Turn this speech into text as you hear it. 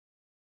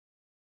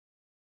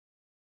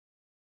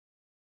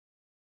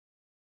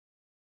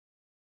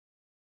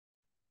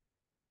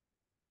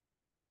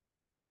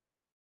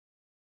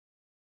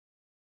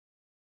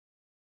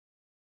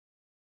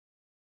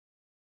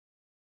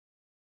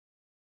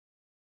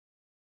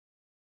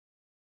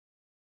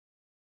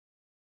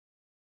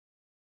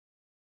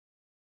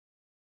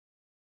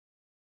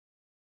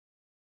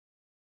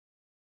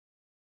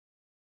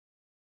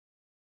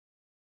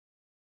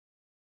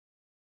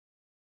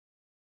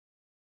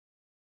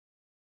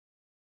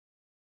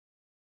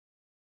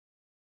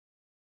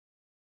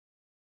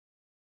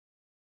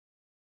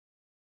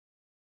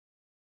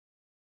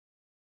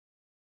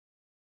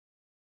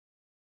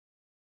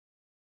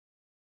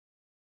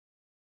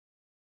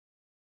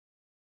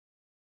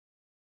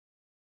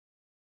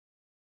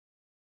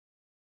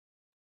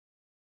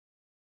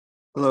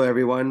Hello,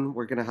 everyone.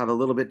 We're going to have a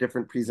little bit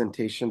different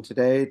presentation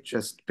today.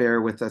 Just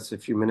bear with us a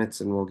few minutes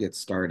and we'll get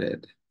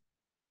started.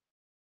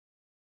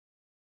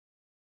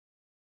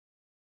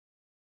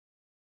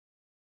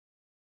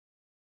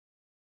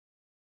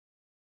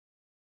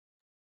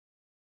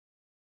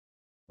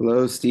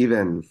 Hello,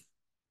 Stephen.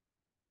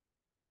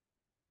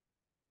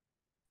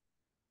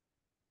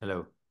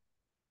 Hello.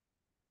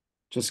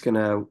 Just going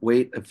to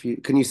wait a few.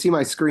 Can you see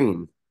my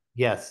screen?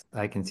 Yes,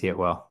 I can see it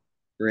well.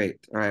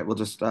 Great. All right. We'll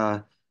just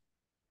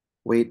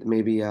wait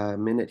maybe a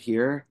minute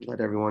here,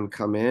 let everyone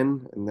come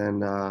in, and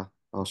then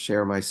I'll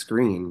share my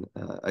screen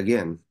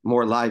again,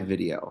 more live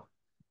video.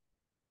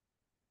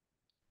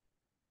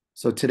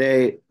 So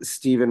today,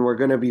 Stephen, we're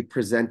going to be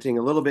presenting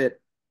a little bit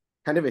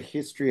kind of a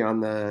history on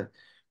the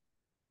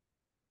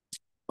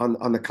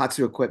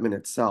KAATSU equipment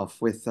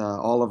itself with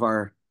all of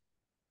our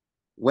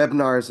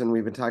webinars, and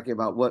we've been talking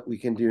about what we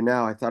can do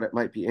now. I thought it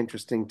might be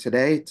interesting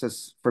today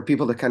for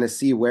people to kind of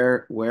see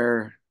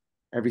where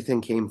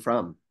everything came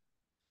from.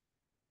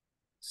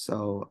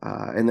 So,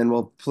 and then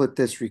we'll put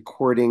this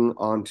recording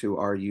onto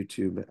our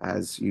YouTube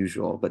as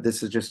usual. But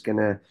this is just going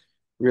to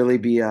really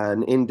be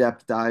an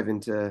in-depth dive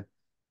into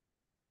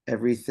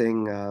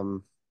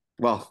everything.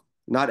 Well,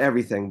 not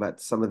everything,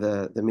 but some of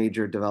the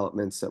major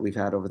developments that we've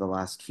had over the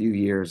last few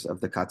years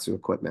of the KAATSU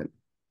equipment.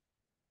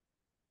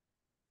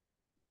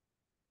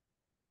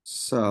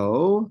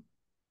 So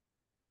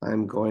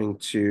I'm going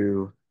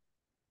to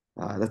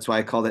that's why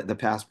I called it the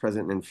past,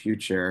 present, and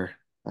future.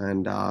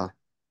 And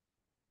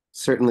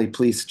certainly,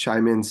 please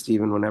chime in,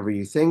 Stephen, whenever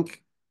you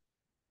think.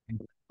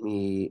 Let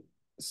me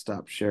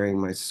stop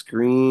sharing my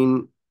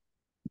screen.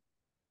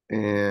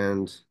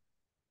 And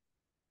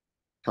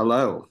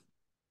hello.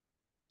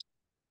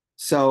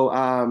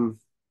 So,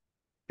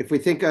 if we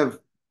think of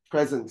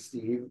present,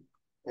 Steve,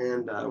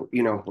 and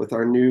with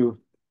our new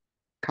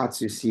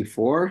KAATSU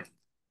C4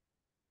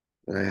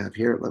 that I have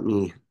here, let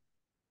me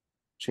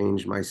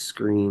change my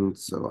screen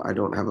so I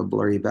don't have a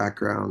blurry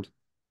background.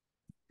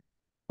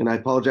 And I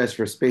apologize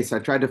for space. I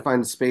tried to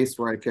find a space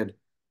where I could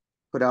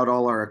put out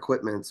all our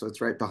equipment, so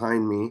it's right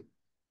behind me.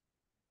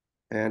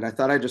 And I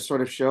thought I'd just sort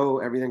of show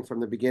everything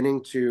from the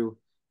beginning to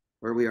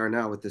where we are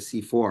now with the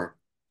C4.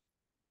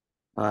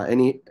 Uh,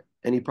 any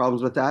any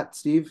problems with that,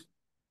 Steve?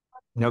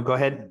 No, go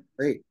ahead.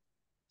 Great.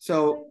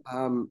 So,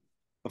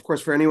 of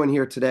course, for anyone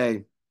here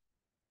today,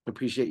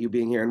 appreciate you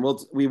being here, and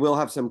we will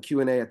have some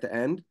Q&A at the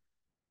end.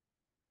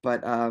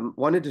 But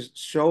wanted to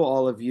show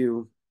all of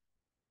you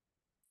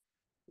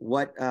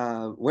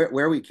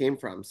where we came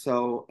from.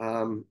 So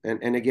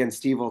and again,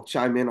 Steve will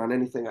chime in on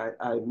anything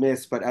I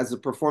miss. But as a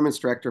performance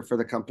director for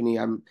the company,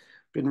 I'm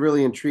been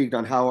really intrigued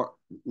on how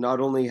not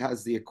only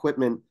has the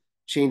equipment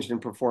changed in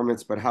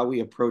performance, but how we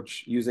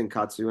approach using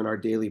KAATSU in our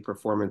daily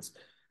performance,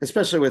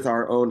 especially with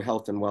our own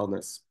health and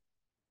wellness.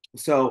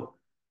 So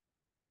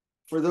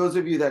for those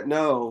of you that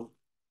know,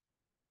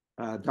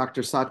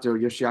 Dr. Sato,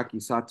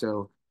 Yoshiaki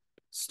Sato,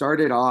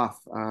 started off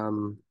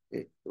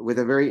with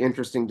a very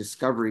interesting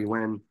discovery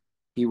when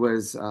he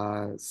was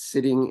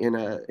sitting in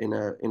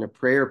a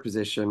prayer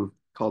position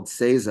called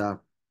Seiza,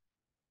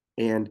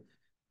 and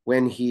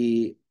when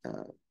he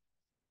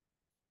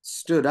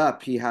stood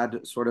up, he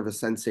had sort of a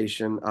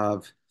sensation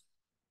of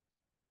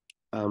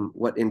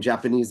what in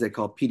Japanese they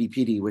call piri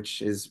piri,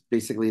 which is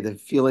basically the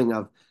feeling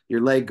of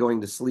your leg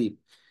going to sleep.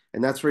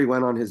 And that's where he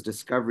went on his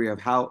discovery of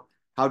how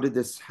did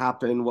this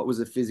happen? What was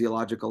the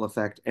physiological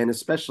effect? And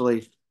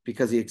especially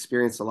because he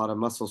experienced a lot of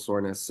muscle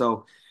soreness.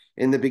 So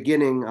in the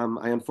beginning,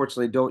 I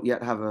unfortunately don't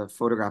yet have a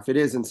photograph. It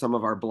is in some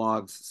of our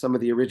blogs, some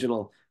of the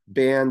original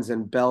bands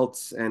and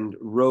belts and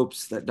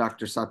ropes that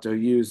Dr. Sato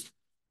used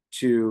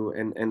to,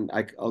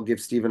 I'll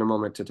give Stephen a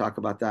moment to talk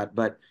about that.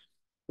 But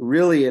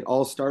really, it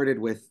all started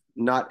with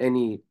not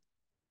any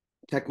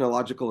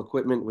technological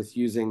equipment with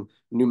using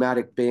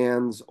pneumatic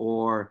bands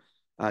or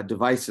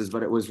devices,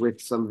 but it was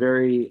with some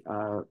very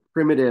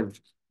primitive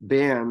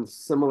bands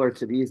similar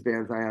to these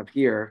bands I have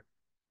here.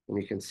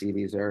 And you can see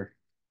these are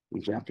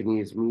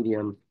Japanese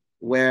medium,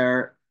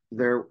 where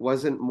there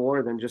wasn't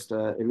more than just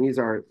and these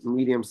are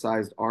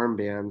medium-sized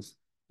armbands.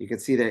 You can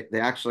see that they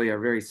actually are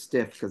very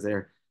stiff because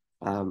they're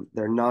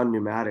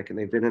non-pneumatic and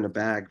they've been in a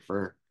bag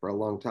for a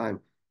long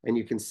time. And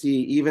you can see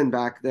even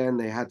back then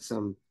they had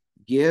some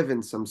give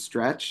and some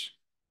stretch.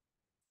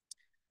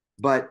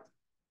 But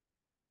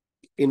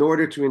in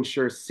order to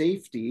ensure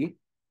safety,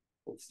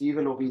 and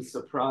Stephen will be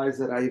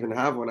surprised that I even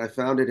have one. I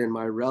found it in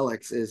my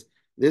relics. Is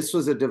this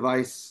was a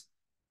device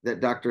that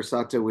Dr.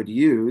 Sato would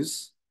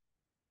use,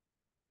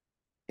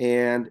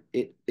 and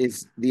it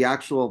is the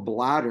actual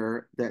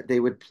bladder that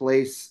they would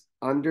place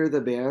under the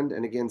band.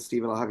 And again,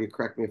 Stephen, I'll have you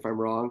correct me if I'm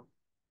wrong.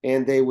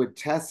 And they would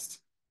test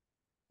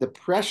the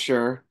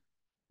pressure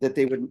that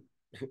they would,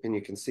 and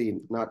you can see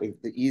not the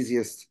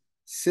easiest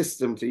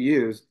system to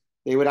use.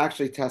 They would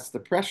actually test the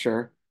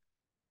pressure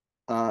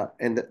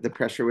and the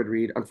pressure would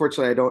read.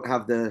 Unfortunately, I don't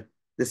have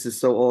this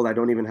is so old, I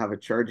don't even have a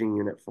charging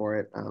unit for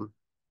it.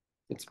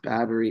 It's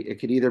battery. It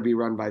could either be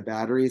run by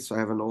battery. So I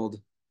have an old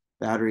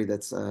battery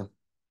that's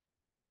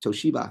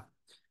Toshiba.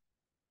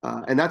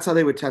 And that's how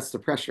they would test the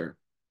pressure.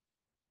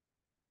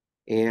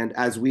 And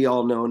as we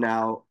all know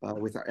now,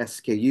 with our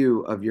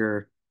SKU of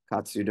your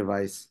KAATSU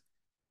device,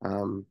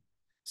 um,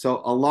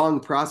 so a long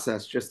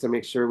process just to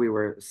make sure we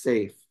were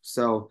safe.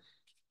 So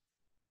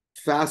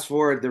fast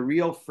forward, the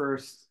real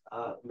first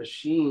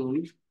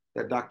machine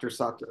that Dr.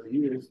 Sato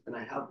used, and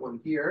I have one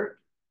here.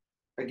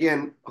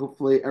 Again,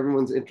 hopefully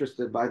everyone's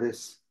interested by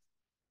this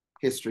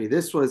history.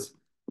 This was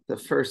the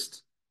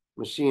first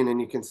machine,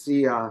 and you can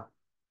see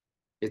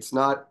it's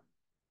not,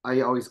 I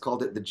always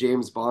called it the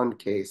James Bond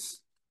case,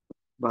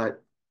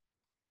 but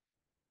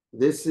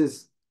this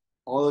is,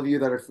 all of you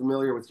that are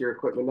familiar with your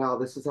equipment now,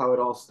 this is how it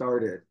all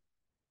started.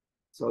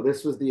 So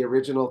this was the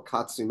original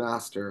KAATSU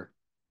Master,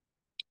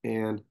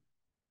 and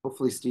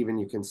hopefully, Stephen,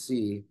 you can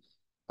see.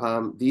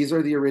 These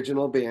are the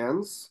original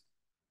bands.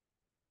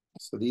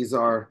 So these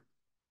are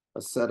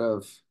a set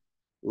of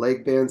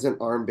leg bands and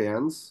arm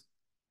bands.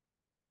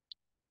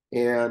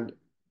 And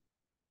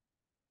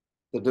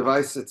the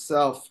device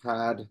itself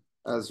had,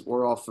 as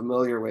we're all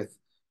familiar with,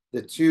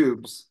 the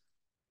tubes.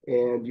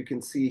 And you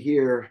can see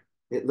here,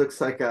 it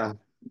looks like a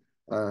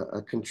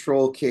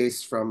control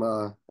case from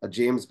a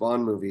James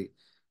Bond movie.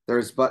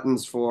 There's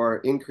buttons for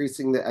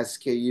increasing the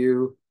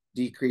SKU,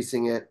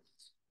 decreasing it.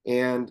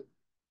 And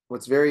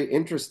what's very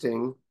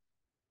interesting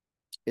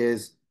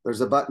is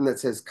there's a button that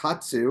says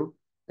KAATSU,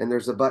 and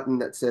there's a button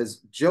that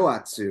says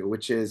JOATSU,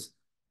 which is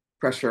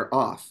pressure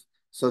off.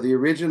 So the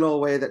original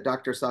way that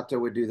Dr. Sato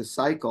would do the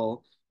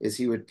cycle is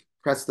he would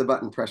press the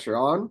button pressure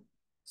on.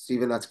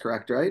 Stephen, that's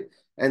correct, right?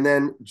 And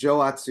then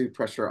JOATSU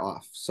pressure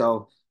off.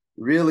 So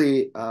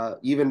really,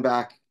 even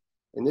back,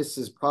 and this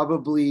is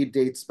probably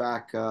dates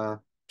back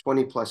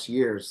 20 plus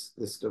years,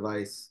 this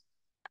device.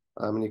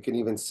 And you can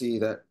even see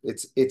that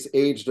it's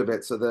aged a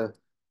bit. So the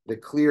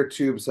clear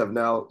tubes have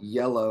now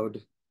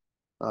yellowed,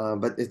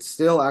 but it's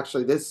still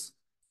actually this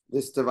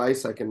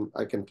device I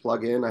can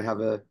plug in. I have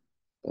an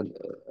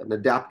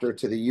adapter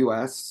to the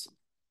US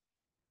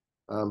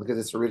because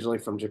it's originally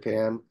from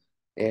Japan,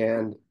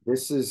 and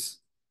this is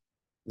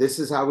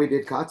how we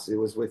did KAATSU,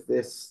 was with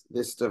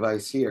this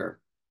device here.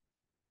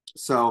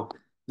 So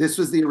this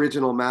was the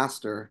original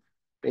master,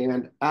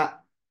 and at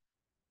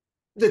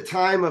the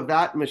time of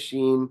that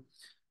machine,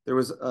 there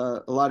was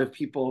a lot of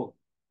people,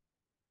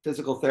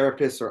 physical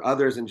therapists or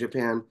others in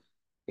Japan,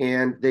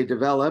 and they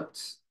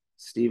developed,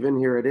 Stephen,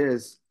 here it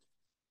is,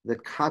 the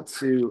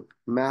KAATSU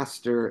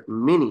Master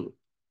Mini.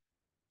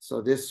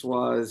 So this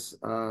was,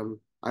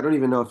 I don't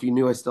even know if you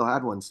knew I still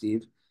had one,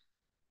 Steve,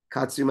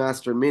 KAATSU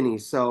Master Mini.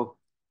 So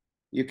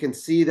you can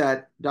see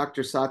that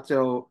Dr.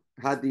 Sato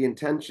had the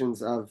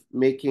intentions of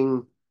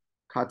making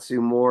KAATSU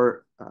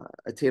more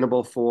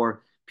attainable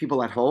for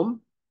people at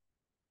home,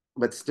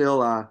 but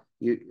still,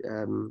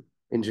 in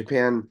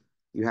Japan,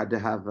 you had to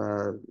have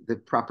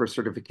the proper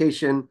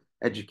certification,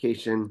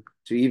 education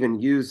to even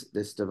use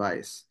this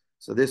device.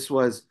 So this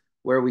was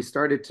where we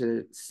started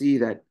to see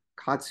that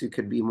KAATSU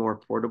could be more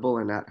portable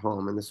and at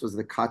home. And this was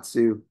the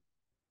KAATSU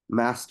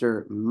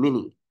Master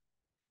Mini.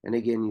 And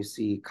again, you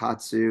see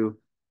KAATSU.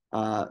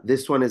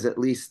 This one is at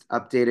least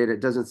updated. It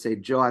doesn't say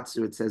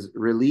Joatsu, it says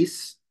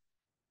release.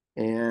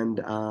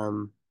 And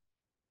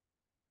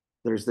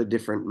there's the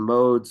different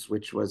modes,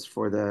 which was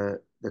for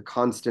the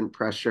constant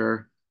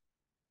pressure,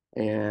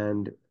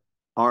 and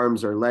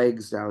arms or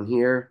legs down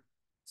here.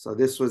 So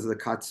this was the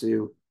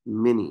KAATSU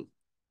Mini.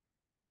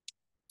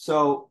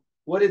 So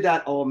what did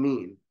that all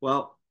mean?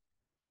 Well,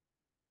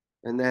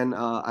 and then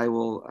I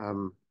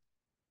will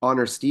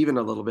honor Stephen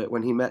a little bit.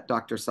 When he met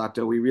Dr.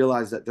 Sato, we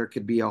realized that there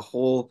could be a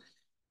whole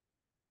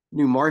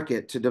new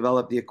market to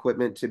develop the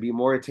equipment to be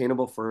more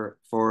attainable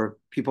for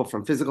people,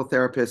 from physical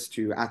therapists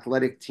to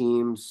athletic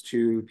teams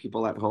to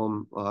people at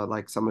home,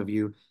 like some of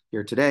you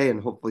here today,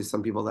 and hopefully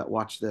some people that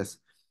watch this.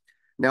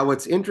 Now,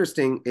 what's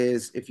interesting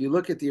is if you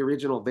look at the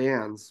original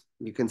bands,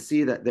 you can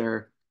see that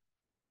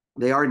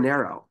they are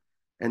narrow.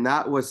 And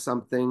that was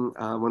something,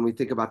 when we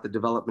think about the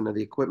development of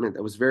the equipment,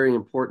 that was very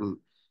important.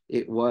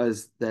 It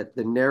was that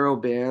the narrow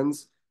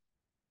bands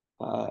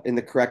in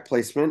the correct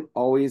placement,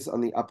 always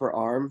on the upper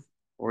arm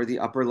or the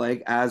upper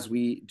leg, as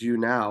we do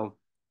now.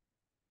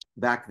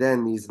 Back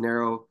then, these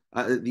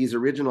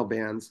original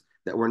bands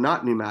that were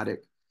not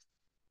pneumatic,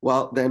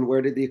 well, then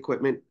where did the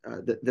equipment,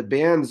 the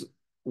bands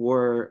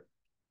were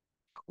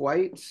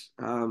quite,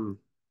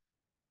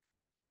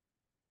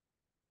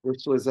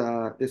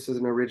 this is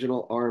an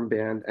original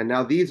armband, and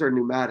now these are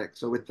pneumatic.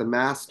 So with the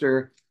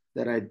master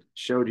that I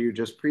showed you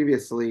just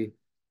previously,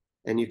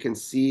 and you can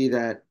see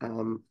that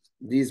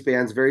these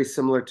bands, very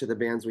similar to the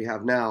bands we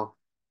have now,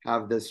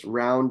 have this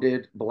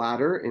rounded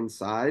bladder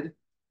inside.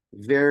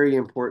 Very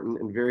important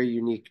and very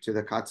unique to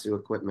the KAATSU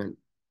equipment.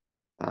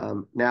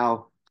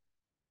 Now,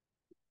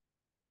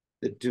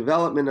 the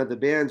development of the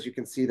bands, you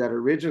can see that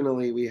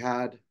originally we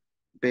had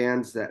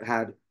bands that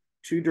had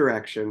two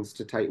directions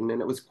to tighten,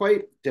 and it was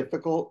quite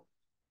difficult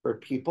for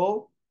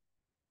people.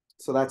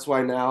 So that's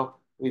why now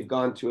we've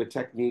gone to a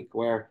technique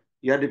where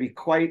you had to be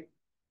quite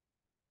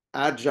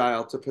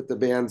agile to put the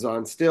bands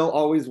on. Still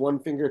always one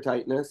finger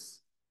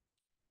tightness.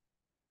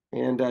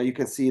 And you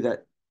can see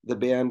that the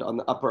band on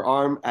the upper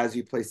arm, as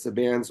you place the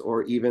bands,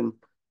 or even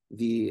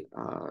the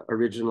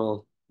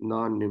original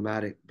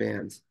non-pneumatic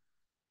bands.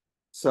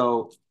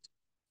 So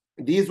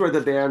these were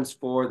the bands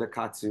for the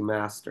KAATSU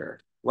Master.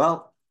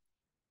 Well,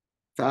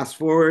 fast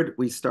forward,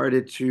 we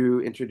started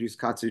to introduce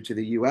KAATSU to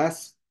the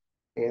US,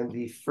 and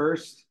the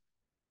first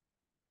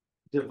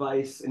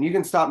device, and you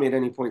can stop me at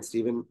any point,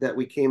 Stephen, that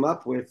we came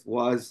up with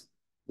was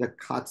the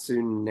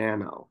KAATSU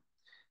Nano.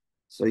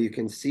 So you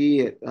can see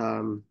it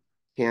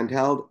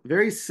handheld,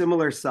 very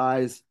similar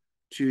size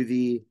to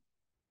the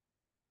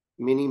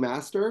Mini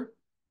Master.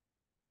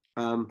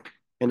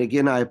 And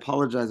again, I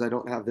apologize, I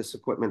don't have this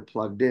equipment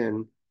plugged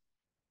in.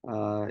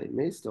 It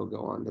may still go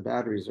on. The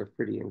batteries are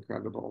pretty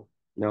incredible.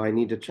 No, I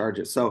need to charge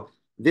it. So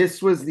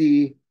this was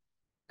the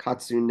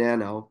KAATSU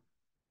Nano,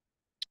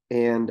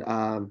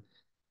 and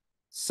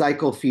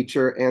cycle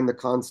feature and the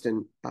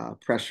constant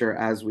pressure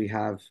as we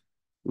have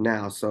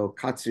now. So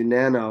KAATSU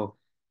Nano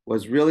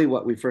was really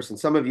what we first, and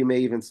some of you may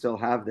even still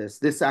have this.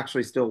 This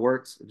actually still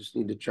works. I just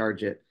need to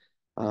charge it.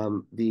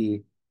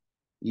 The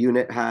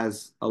unit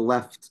has a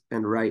left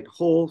and right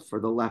hole for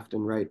the left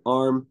and right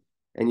arm,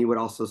 and you would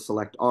also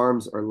select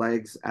arms or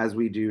legs as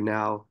we do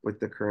now with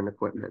the current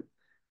equipment.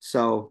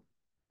 So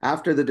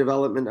after the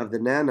development of the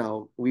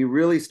Nano, we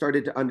really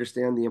started to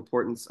understand the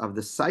importance of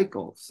the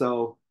cycle.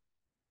 So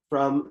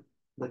from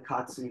the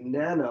KAATSU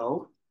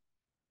Nano,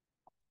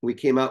 we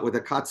came out with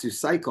a KAATSU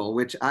Cycle,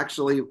 which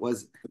actually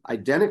was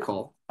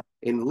identical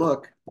in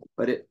look,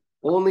 but it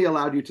only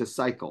allowed you to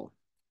cycle.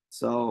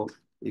 So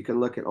you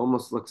can look, it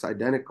almost looks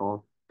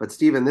identical. But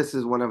Stephen, this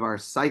is one of our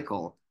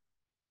cycle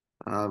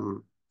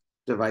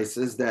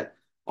devices that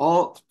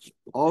all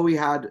we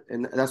had,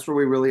 and that's where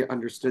we really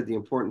understood the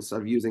importance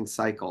of using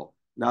cycle,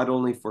 not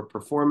only for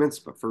performance,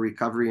 but for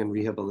recovery and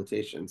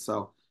rehabilitation.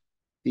 So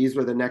these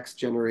were the next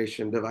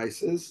generation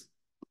devices.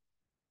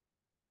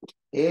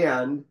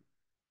 And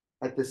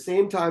at the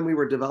same time we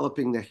were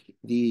developing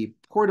the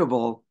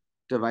portable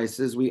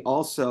devices, we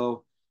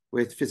also,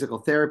 with physical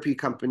therapy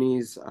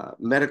companies,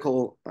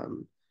 medical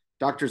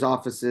doctors'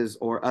 offices,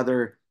 or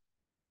other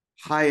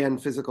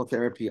high-end physical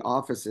therapy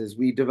offices,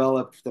 we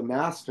developed the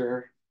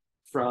Master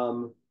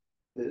from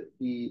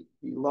the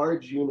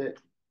large unit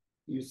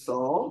you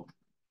saw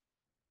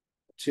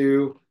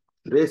to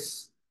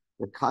this,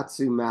 the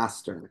KAATSU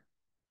Master.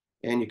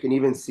 And you can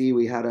even see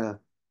we had an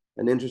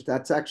interest.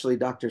 That's actually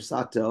Dr.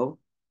 Sato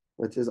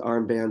with his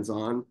armbands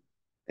on.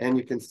 And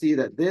you can see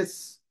that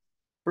this,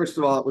 first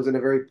of all, it was in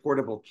a very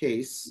portable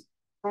case,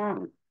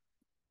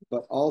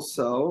 but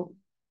also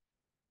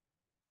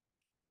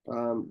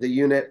the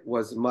unit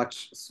was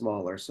much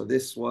smaller. So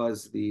this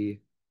was the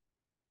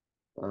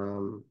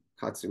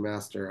KAATSU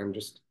Master.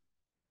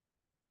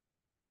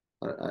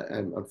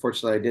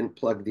 Unfortunately, I didn't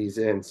plug these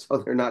in, so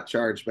they're not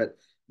charged. But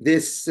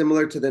this,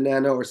 similar to the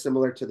Nano or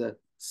similar to the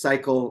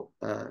Cycle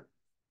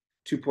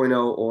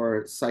 2.0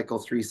 or Cycle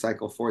 3,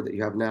 Cycle 4 that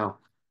you have now,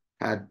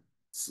 had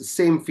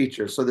same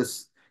features. So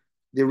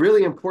the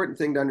really important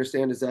thing to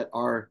understand is that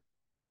our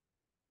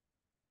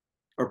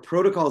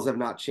protocols have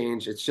not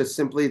changed. It's just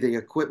simply the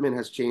equipment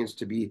has changed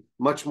to be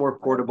much more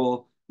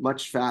portable,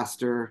 much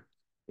faster,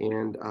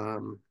 and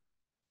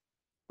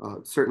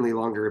certainly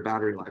longer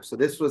battery life. So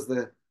this was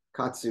the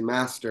KAATSU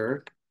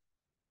Master.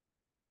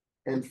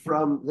 And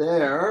from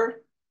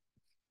there,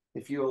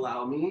 if you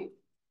allow me,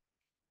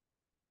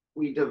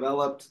 we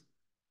developed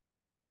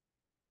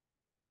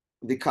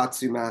the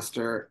KAATSU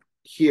Master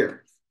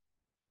here.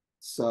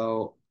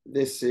 So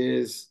this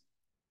is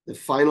the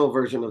final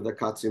version of the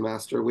KAATSU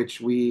Master, which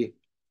we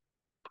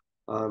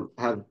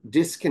have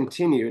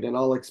discontinued, and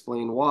I'll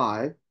explain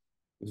why.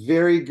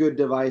 Very good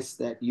device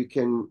that you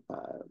can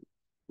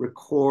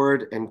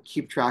record and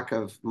keep track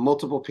of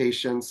multiple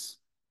patients,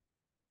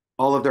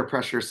 all of their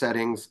pressure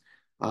settings,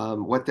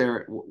 what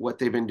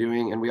they've been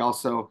doing, and we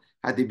also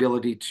had the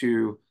ability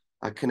to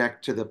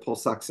connect to the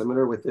pulse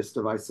oximeter with this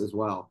device as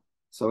well.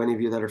 So any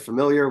of you that are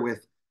familiar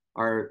with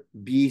our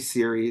B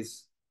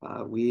series,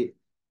 we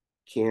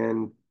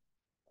can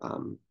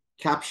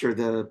capture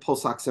the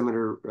pulse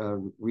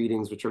oximeter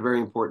readings, which are very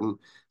important,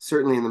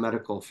 certainly in the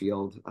medical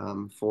field,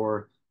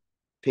 for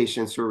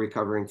patients who are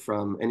recovering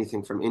from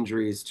anything from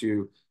injuries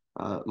to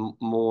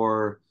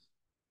more,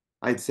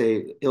 I'd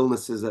say,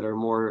 illnesses that are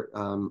more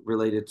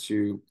related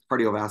to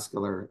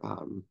cardiovascular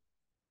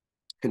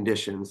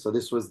conditions. So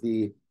this was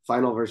the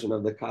final version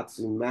of the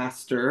KAATSU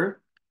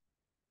Master.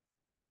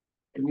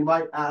 And you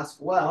might ask,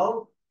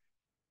 well,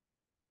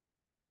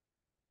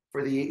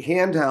 for the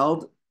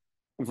handheld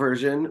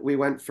version, we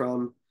went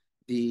from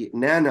the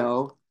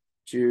Nano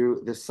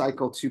to the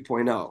Cycle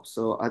 2.0.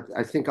 So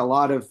I think a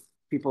lot of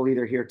people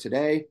either here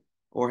today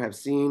or have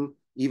seen,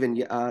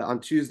 even on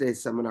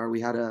Tuesday's seminar,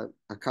 we had a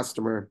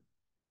customer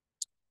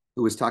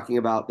who was talking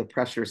about the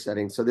pressure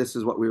setting. So this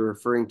is what we were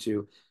referring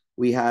to.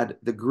 We had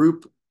the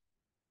group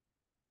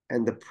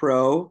and the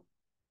pro,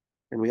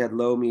 and we had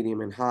low,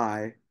 medium, and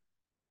high.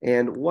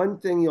 And one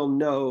thing you'll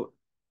note,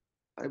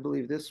 I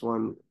believe this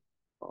one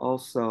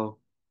also,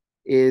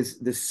 is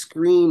the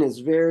screen is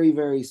very,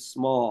 very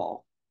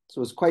small.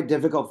 So it's quite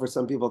difficult for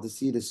some people to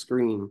see the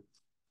screen.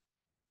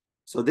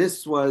 So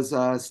this was,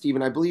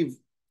 Stephen, I believe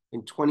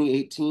In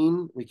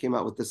 2018, we came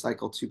out with the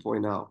Cycle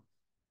 2.0.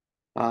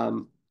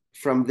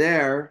 From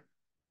there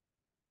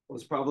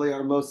was probably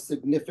our most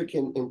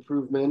significant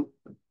improvement,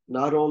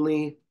 not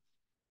only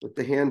with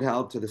the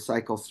handheld to the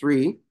Cycle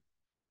 3,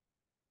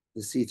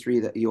 the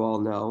C3 that you all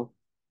know,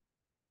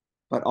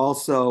 but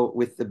also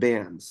with the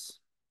bands.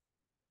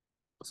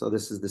 So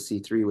this is the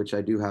C3, which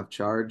I do have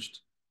charged.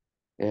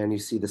 And you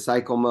see the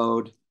cycle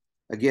mode.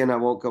 Again, I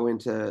won't go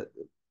into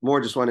more,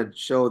 just want to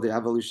show the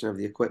evolution of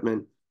the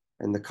equipment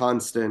and the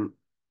constant,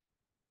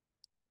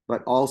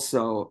 but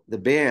also the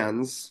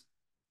bands.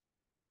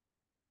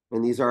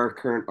 And these are our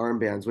current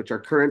armbands, which are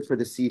current for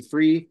the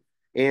C3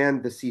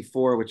 and the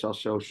C4, which I'll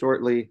show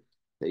shortly.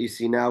 That you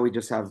see now, we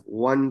just have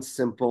one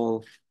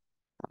simple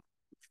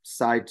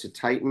side to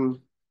tighten.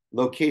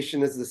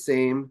 Location is the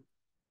same.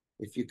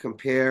 If you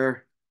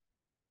compare,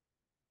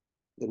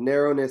 the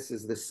narrowness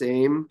is the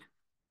same.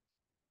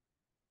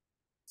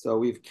 So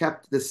we've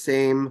kept the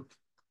same,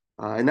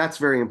 and that's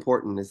very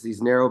important, is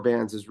these narrow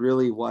bands is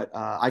really what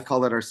I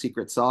call it our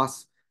secret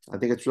sauce. I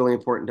think it's really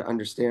important to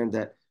understand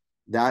that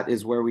that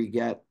is where we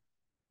get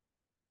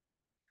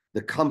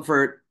the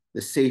comfort,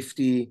 the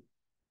safety,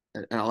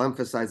 and I'll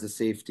emphasize the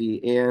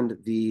safety and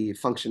the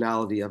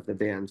functionality of the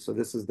band. So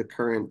this is the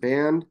current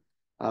band,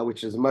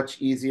 which is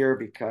much easier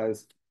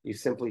because you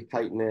simply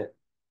tighten it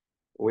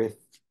with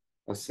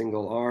a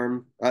single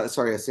arm, a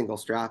single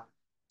strap,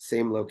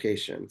 same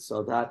location.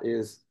 So that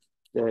is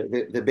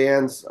the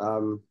bands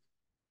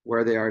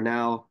where they are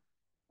now.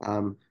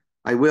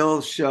 I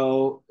will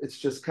show, it's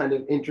just kind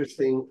of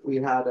interesting. We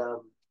had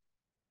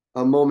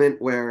a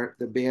moment where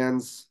the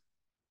bands,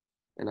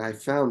 and I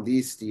found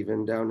these,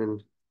 Stephen,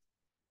 down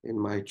in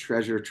my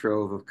treasure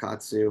trove of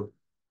KAATSU,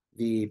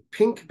 the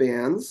pink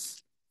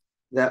bands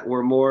that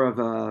were more of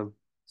a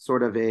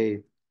sort of a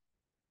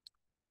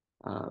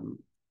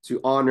to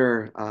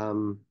honor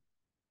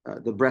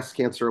the breast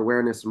cancer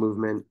awareness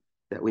movement,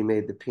 that we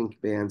made the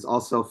pink bands.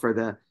 Also for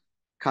the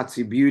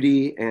KAATSU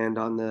Beauty, and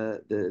on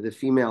the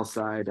female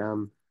side,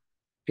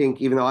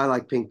 pink, even though I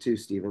like pink too,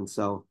 Stephen.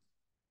 So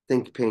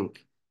think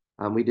pink.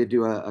 We did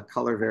do a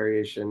color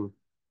variation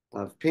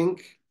of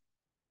pink.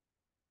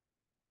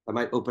 I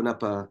might open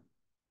up a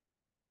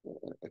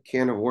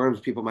can of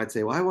worms. People might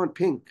say, well, I want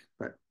pink,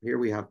 but here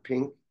we have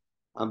pink.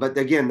 But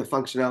again, the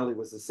functionality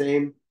was the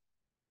same.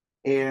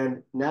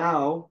 And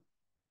now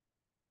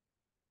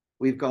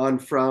we've gone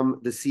from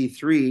the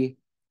C3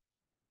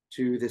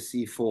 to the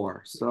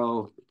C4.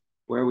 So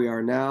where we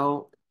are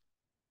now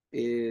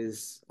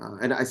is,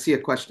 and I see a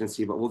question,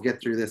 Steve, but we'll get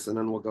through this and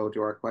then we'll go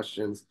to our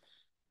questions.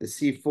 The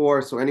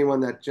C4, so anyone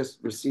that just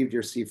received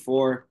your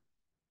C4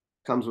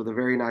 comes with a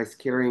very nice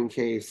carrying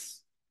case.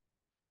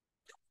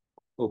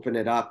 Open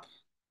it up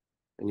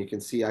and you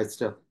can see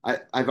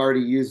I've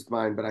already used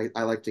mine, but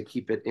I like to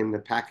keep it in the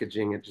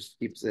packaging. It just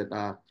keeps it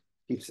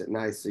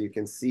nice. So you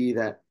can see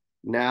that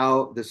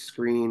now the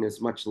screen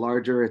is much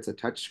larger. It's a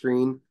touch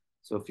screen.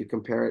 So if you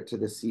compare it to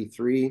the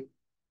C3,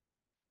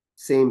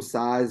 same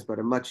size, but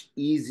a much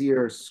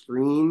easier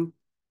screen.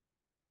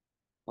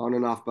 On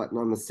and off button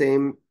on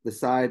the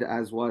side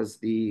as was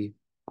the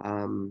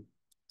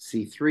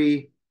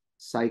C3,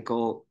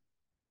 cycle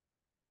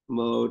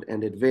mode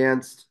and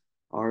advanced,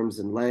 arms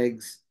and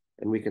legs.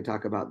 And we can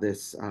talk about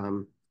this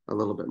a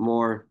little bit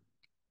more.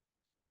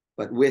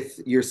 But with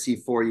your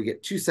C4, you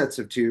get two sets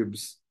of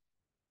tubes.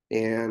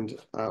 And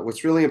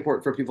what's really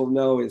important for people to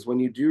know is when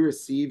you do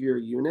receive your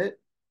unit,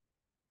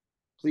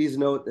 please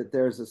note that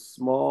there's a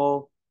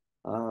small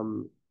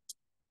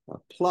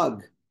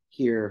plug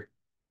here.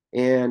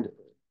 And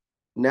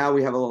now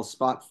we have a little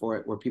spot for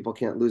it where people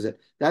can't lose it.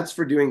 That's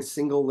for doing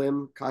single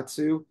limb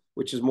KAATSU,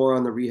 which is more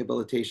on the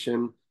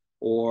rehabilitation,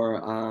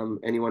 or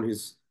anyone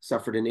who's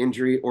suffered an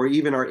injury, or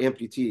even our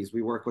amputees.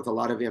 We work with a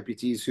lot of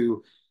amputees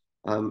who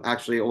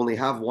actually only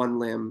have one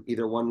limb,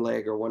 either one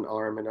leg or one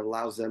arm, and it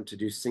allows them to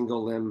do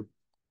single limb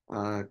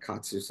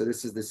KAATSU. So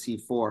this is the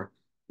C4.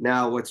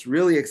 Now, what's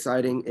really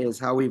exciting is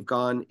how we've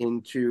gone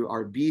into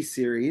our B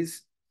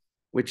series,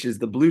 which is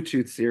the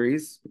Bluetooth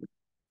series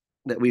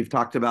that we've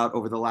talked about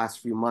over the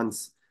last few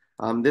months.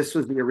 This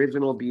was the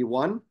original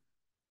B1.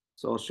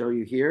 So I'll show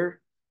you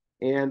here.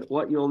 And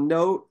what you'll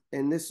note,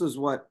 and this is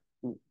what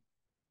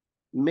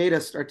made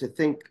us start to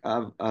think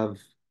of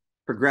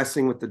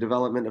progressing with the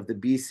development of the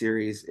B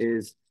series,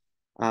 is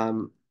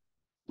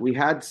we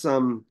had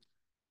some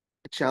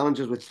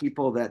challenges with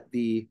people that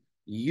the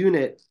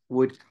unit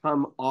would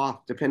come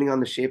off depending on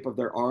the shape of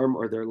their arm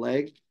or their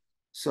leg.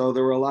 So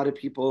there were a lot of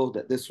people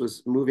that this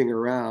was moving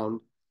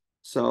around.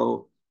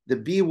 So the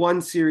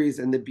B1 series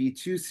and the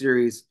B2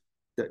 series,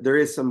 there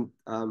is some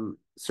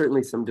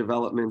certainly some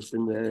developments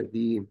in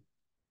the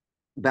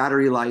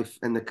battery life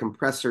and the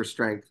compressor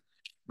strength,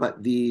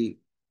 but the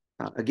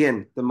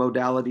again, the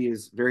modality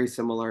is very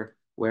similar,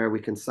 where we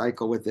can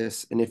cycle with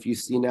this. And if you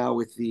see now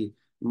with the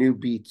new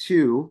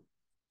B2,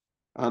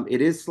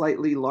 it is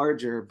slightly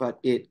larger, but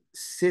it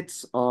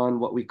sits on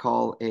what we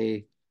call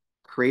a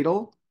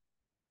cradle,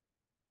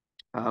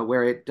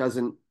 where it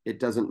doesn't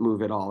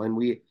move at all. And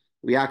we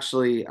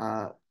actually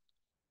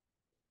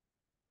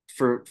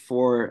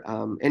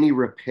for any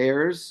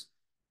repairs.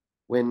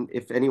 When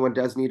if anyone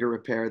does need a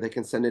repair, they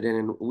can send it in,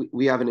 and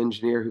we have an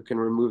engineer who can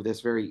remove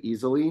this very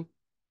easily.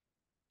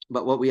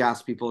 But what we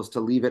ask people is to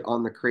leave it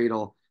on the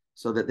cradle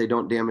so that they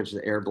don't damage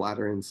the air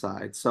bladder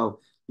inside. So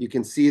you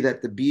can see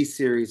that the B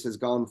series has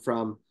gone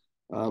from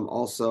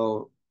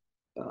also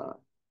uh,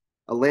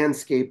 a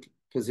landscape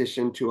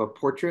position to a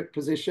portrait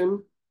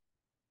position.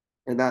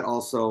 And that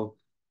also,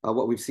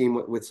 what we've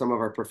seen with some of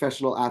our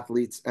professional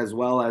athletes as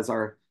well as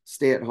our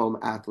stay-at-home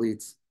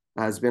athletes,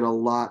 has been a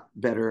lot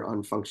better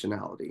on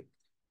functionality.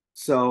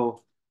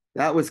 So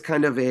that was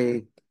kind of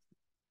a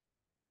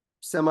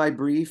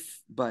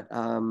semi-brief, but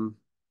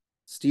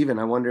Stephen,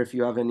 I wonder if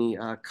you have any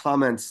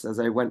comments as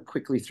I went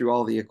quickly through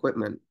all the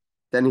equipment.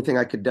 Anything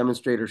I could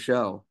demonstrate or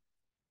show?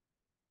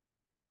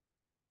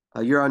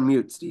 You're on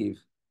mute, Steve.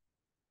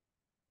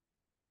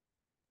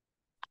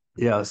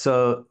 Yeah,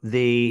 so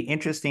the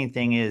interesting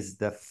thing is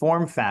the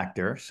form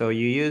factor. So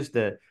you use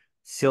the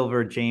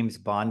silver James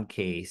Bond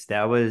case.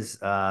 That was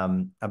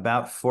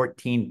about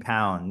 14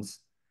 pounds.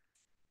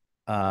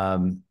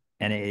 And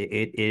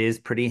it is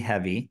pretty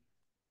heavy.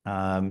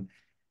 Um,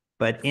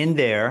 but in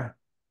there,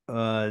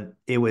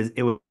 it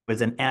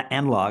was an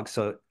analog.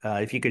 So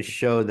if you could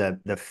show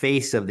the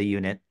face of the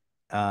unit,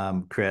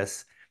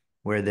 Chris,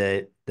 where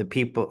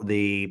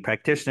the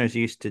practitioners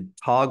used to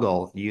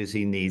toggle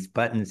using these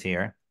buttons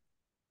here.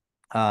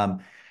 Um,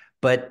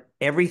 but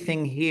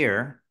everything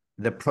here,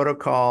 the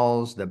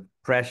protocols, the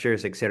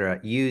pressures, etc.,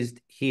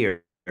 used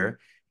here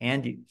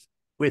and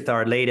with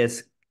our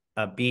latest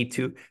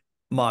B2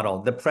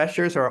 model, the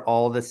pressures are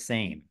all the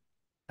same.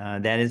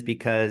 That is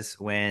because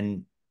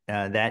when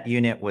that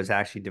unit was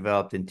actually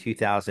developed in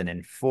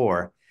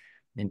 2004,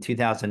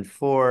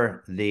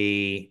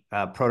 the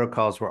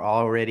protocols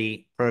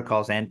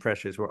and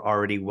pressures were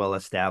already well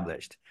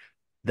established.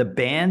 The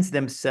bands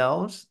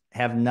themselves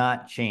have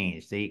not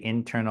changed. The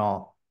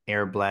internal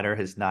air bladder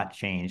has not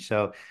changed.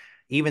 So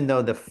even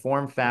though the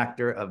form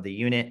factor of the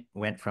unit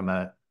went from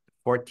a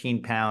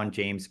 14-pound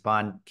James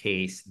Bond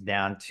case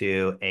down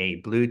to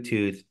a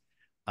Bluetooth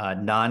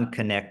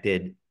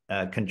non-connected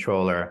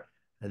controller,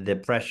 the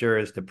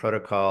pressures, the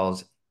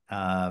protocols,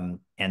 and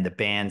the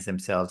bands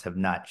themselves have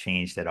not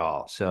changed at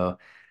all. So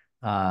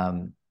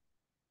um,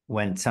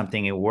 when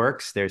something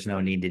works, there's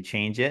no need to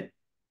change it.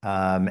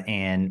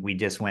 And we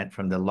just went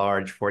from the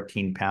large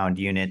 14-pound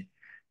unit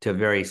to a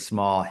very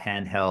small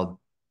handheld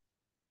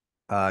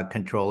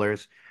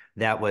controllers.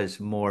 That was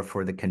more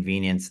for the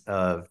convenience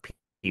of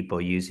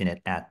people using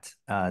it at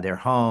their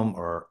home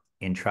or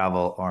in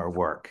travel or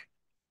work.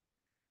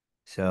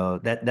 So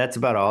that's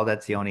about all.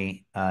 That's the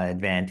only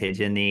advantage.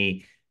 And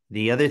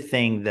the other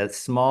thing, the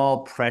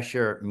small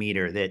pressure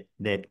meter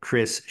that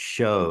Chris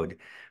showed,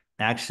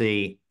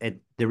 actually,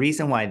 the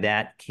reason why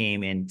that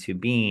came into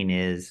being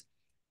is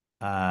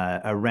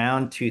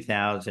around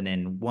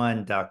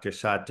 2001, Dr.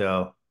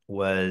 Sato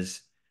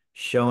was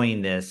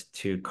showing this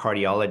to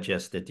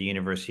cardiologists at the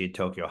University of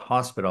Tokyo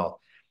Hospital.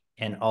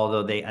 And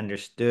although they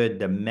understood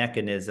the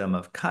mechanism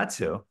of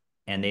KAATSU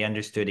and they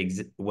understood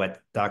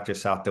what Dr.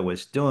 Sato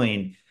was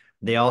doing,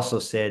 they also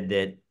said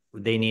that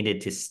they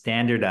needed to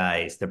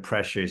standardize the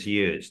pressures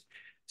used.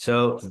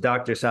 So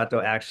Dr.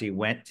 Sato actually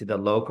went to the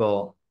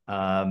local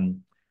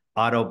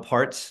auto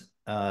parts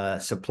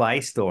supply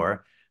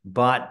store,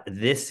 bought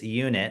this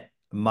unit,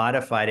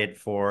 modified it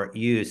for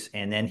use,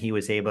 and then he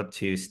was able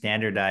to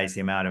standardize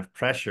the amount of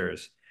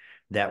pressures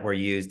that were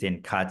used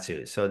in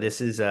KAATSU. So this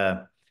is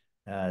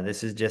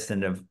just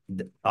an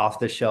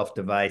off-the-shelf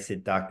device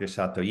that Dr.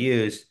 Sato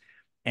used,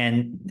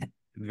 and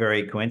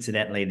very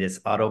coincidentally, this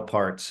auto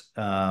parts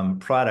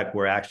product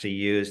were actually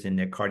used in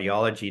the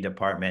cardiology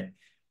department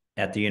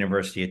at the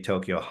University of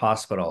Tokyo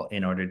Hospital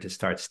in order to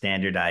start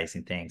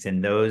standardizing things.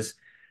 And those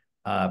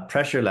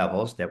pressure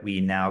levels that we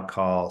now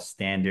call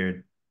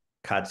standard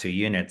KAATSU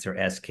units or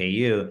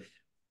SKU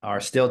are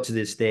still to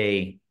this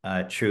day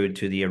true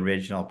to the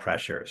original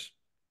pressures.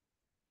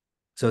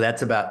 So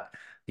that's about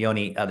the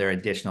only other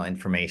additional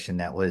information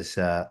that was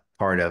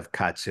part of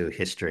KAATSU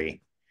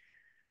history.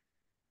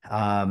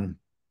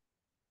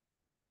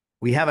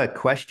 We have a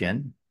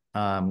question,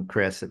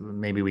 Chris.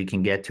 Maybe we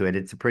can get to it.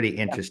 It's a pretty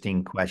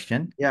interesting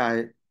question.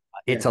 Yeah.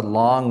 It's a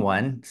long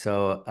one,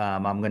 so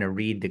I'm going to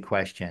read the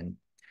question.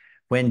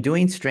 When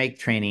doing strength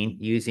training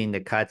using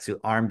the KAATSU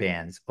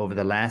armbands over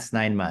the last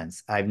 9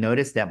 months, I've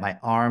noticed that my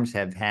arms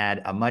have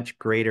had a much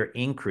greater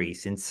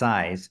increase in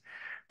size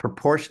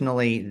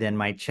proportionally than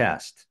my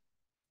chest.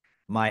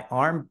 My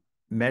arm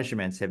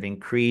measurements have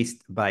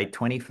increased by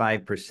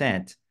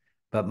 25%,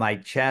 but my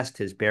chest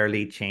has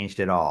barely changed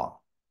at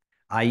all.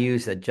 I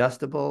use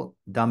adjustable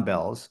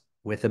dumbbells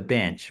with a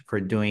bench for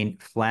doing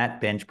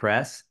flat bench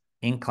press,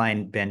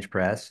 incline bench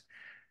press,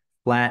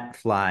 flat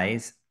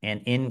flies,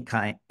 and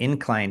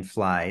incline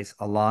flies,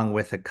 along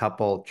with a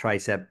couple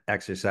tricep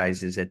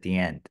exercises at the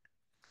end.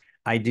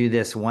 I do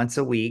this once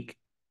a week.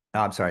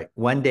 I'm sorry,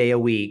 one day a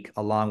week,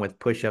 along with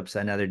push-ups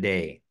another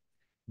day,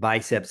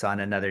 biceps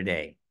on another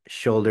day,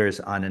 shoulders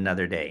on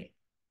another day.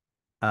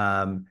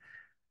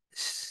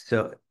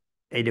 So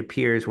it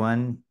appears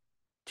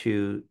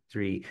two,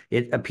 three.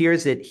 It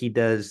appears that he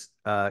does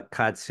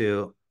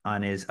KAATSU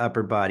on his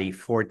upper body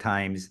 4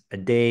 times a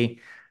day.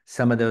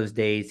 Some of those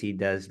days he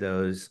does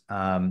those.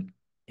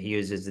 He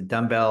uses the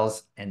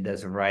dumbbells and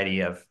does a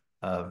variety of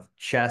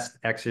chest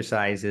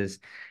exercises,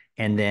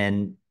 and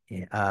then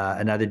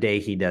another day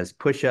he does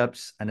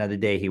push-ups. Another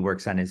day he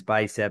works on his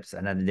biceps.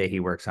 Another day he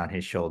works on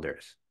his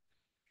shoulders.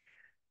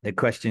 The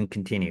question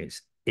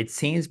continues. It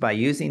seems by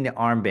using the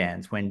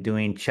armbands when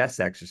doing chest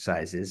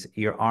exercises,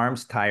 your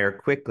arms tire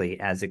quickly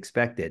as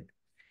expected,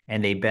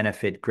 and they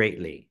benefit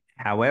greatly.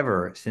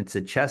 However, since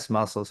the chest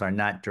muscles are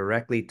not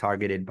directly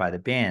targeted by the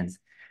bands,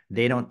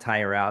 they don't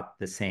tire out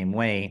the same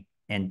way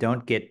and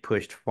don't get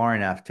pushed far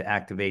enough to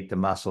activate the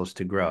muscles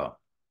to grow.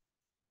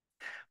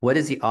 What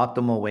is the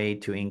optimal way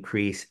to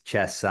increase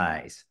chest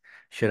size?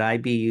 Should I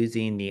be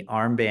using the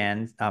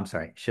armbands? I'm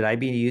sorry. Should I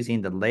be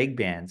using the leg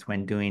bands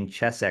when doing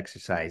chest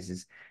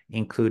exercises,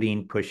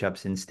 including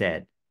push-ups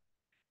instead?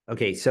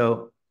 Okay,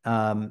 so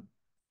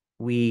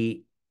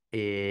we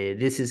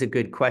this is a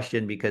good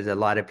question because a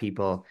lot of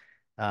people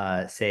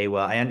say,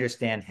 well, I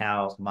understand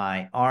how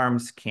my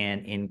arms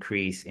can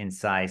increase in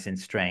size and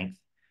strength,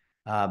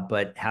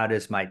 but how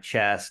does my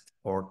chest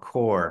or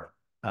core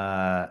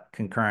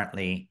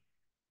concurrently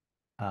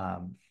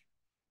um,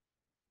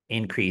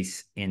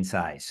 increase in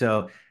size?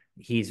 So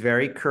he's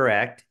very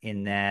correct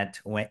in that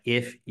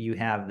if you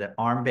have the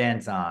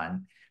armbands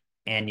on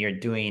and you're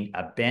doing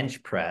a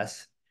bench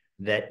press,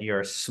 that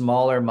your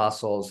smaller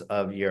muscles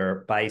of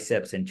your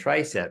biceps and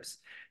triceps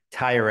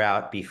tire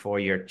out before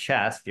your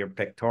chest, your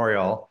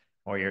pectoral,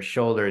 or your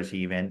shoulders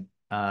even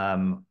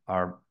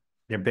are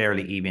they're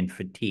barely even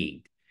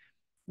fatigued.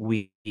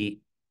 We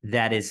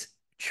That is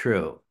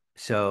true.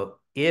 So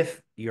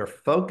if your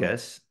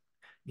focus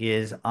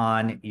is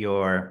on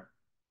your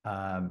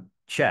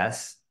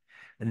chest,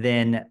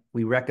 then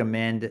we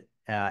recommend,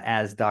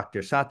 as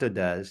Dr. Sato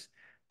does,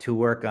 to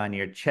work on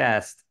your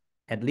chest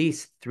at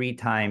least 3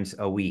 times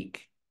a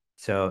week.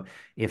 So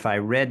if I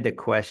read the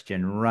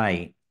question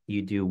right,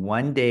 you do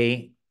one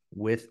day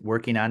with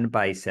working on the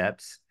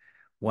biceps,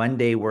 one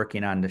day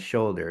working on the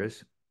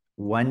shoulders,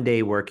 one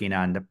day working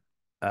on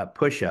the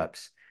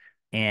push-ups,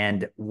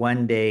 and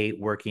one day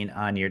working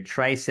on your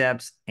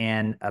triceps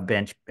and a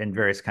bench and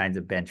various kinds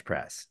of bench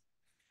press.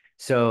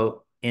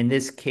 So in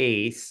this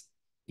case,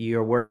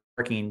 you're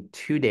working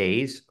 2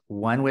 days,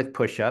 one with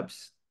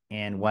push-ups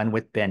and one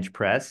with bench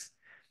press.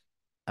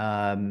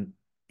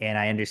 And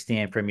I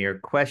understand from your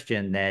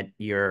question that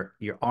your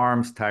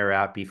arms tire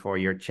out before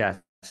your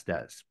chest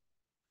does.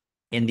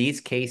 In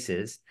these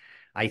cases,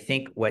 I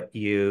think what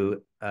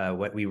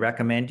we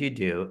recommend you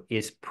do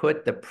is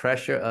put the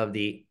pressure of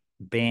the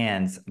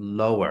bands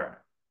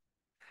lower.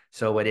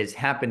 So what is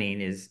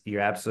happening is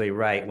you're absolutely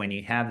right. When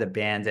you have the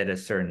bands at a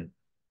certain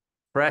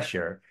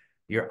pressure,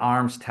 your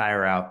arms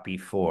tire out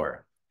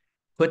before.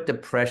 Put the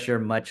pressure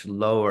much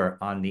lower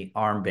on the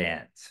arm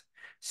bands.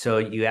 So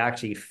you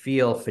actually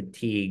feel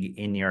fatigue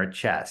in your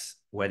chest,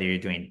 whether you're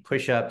doing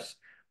push-ups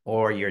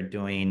or you're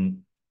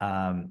doing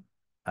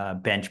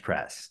bench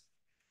press.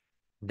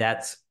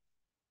 That's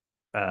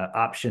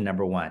option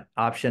number one.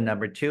 Option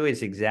number two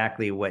is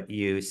exactly what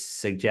you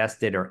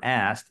suggested or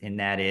asked, and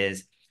that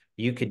is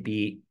you could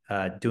be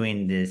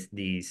doing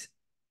these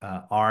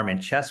arm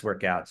and chest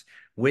workouts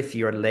with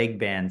your leg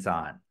bands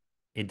on.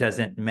 It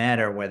doesn't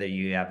matter whether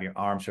you have your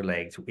arms or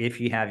legs. If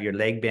you have your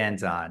leg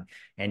bands on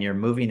and you're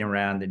moving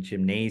around the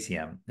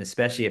gymnasium,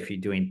 especially if you're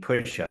doing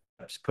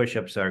push-ups,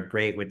 push-ups are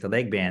great with the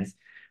leg bands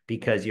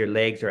because your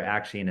legs are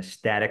actually in a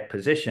static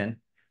position,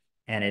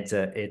 and it's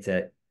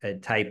a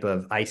type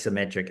of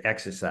isometric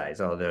exercise,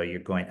 although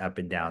you're going up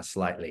and down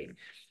slightly.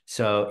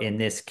 So in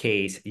this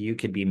case, you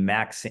could be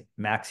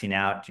maxing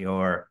out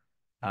your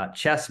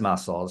chest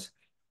muscles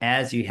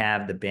as you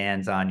have the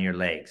bands on your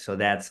legs. So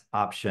that's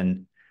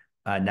option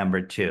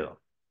number two.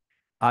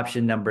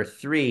 Option number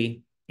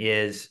three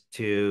is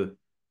to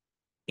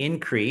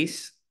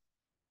increase,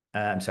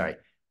 I'm sorry,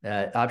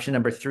 option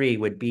number three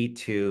would be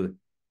to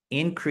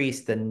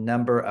increase the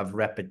number of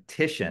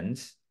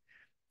repetitions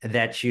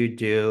that you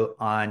do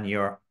on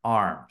your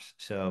arms.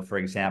 So for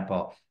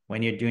example,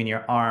 when you're doing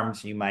your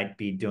arms, you might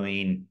be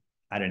doing,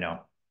 I don't know,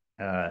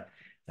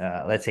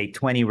 let's say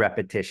 20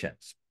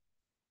 repetitions.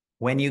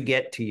 When you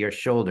get to your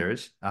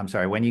shoulders, I'm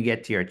sorry, when you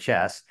get to your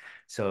chest,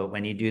 so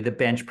when you do the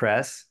bench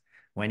press,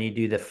 when you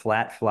do the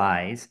flat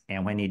flies,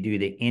 and when you do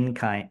the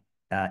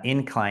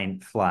incline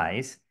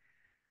flies,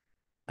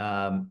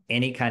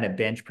 any kind of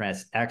bench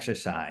press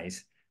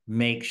exercise,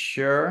 make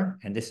sure,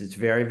 and this is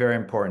very, very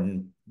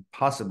important,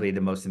 possibly the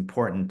most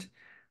important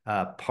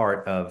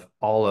part of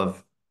all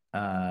of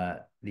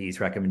these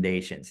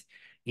recommendations,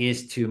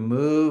 is to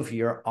move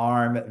your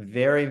arm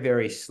very,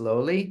 very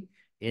slowly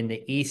in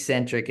the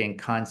eccentric and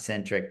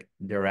concentric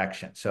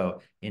direction. So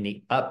in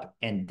the up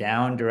and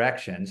down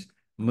directions,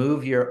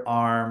 move your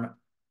arm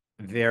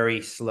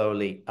very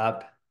slowly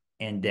up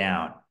and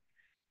down.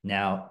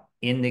 Now,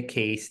 in the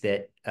case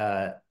that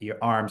your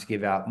arms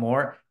give out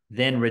more,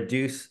 then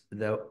reduce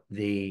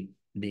the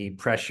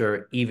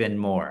pressure even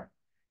more.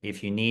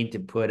 If you need to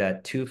put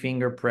a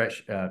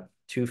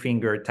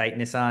two-finger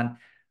tightness on,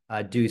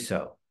 do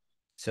so.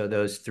 So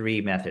those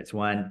three methods.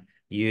 One,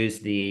 use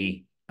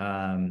the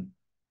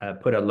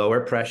put a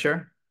lower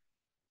pressure.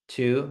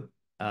 Two,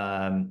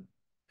 um,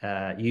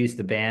 use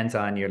the bands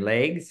on your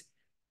legs.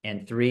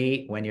 And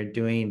three, when you're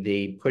doing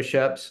the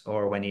push-ups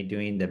or when you're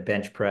doing the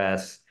bench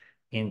press,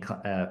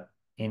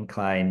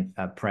 incline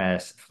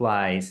press,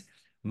 flies,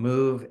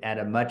 move at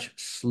a much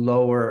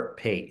slower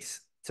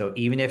pace. So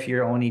even if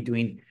you're only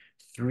doing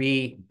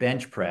 3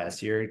 bench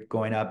press, you're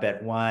going up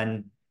at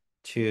 1,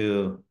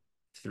 2,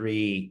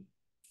 3,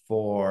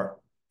 4,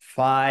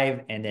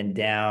 5, and then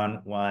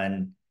down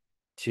 1,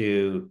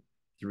 2,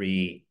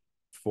 3,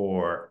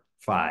 4,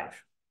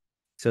 5.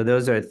 So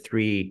those are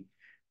three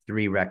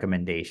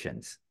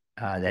recommendations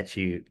that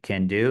you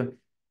can do.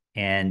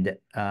 And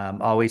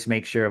always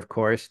make sure, of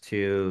course,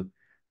 to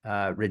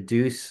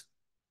reduce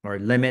or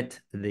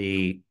limit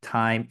the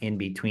time in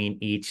between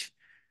each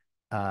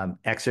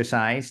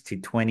exercise to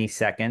 20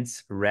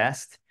 seconds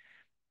rest.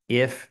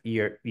 If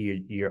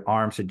your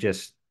arms are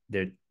just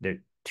they're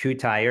too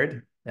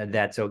tired,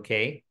 that's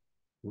okay.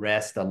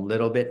 Rest a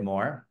little bit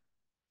more.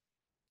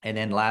 And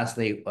then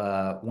lastly,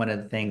 one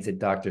of the things that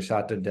Dr.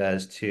 Sato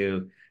does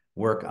to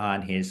work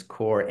on his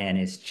core and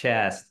his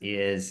chest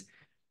is,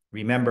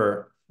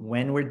 remember,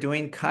 when we're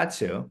doing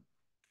KAATSU,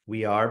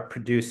 we are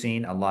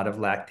producing a lot of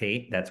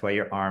lactate. That's why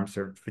your arms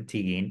are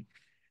fatiguing.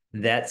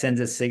 That sends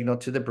a signal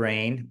to the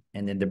brain,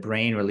 and then the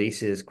brain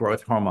releases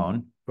growth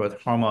hormone.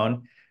 Growth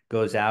hormone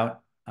goes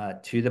out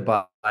to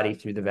the body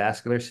through the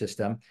vascular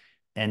system,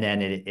 and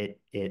then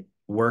it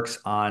works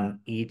on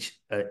each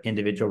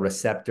individual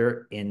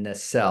receptor in the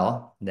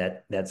cell.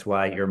 That's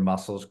why your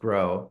muscles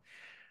grow.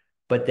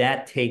 But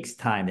that takes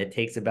time. It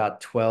takes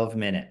about 12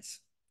 minutes.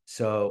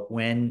 So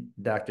when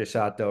Dr.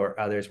 Sato or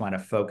others want to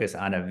focus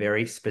on a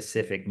very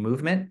specific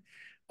movement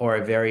or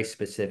a very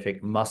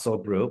specific muscle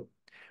group,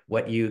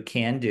 what you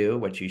can do,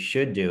 what you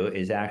should do,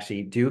 is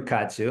actually do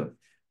KAATSU,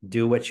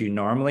 do what you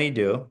normally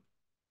do,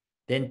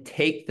 then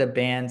take the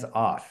bands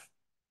off.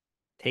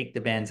 Take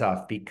the bands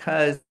off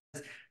because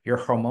you're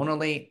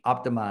hormonally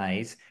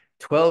optimized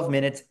 12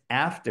 minutes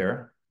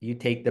after you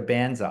take the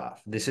bands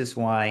off. This is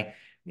why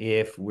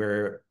if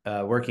we're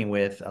working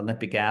with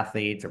Olympic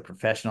athletes or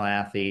professional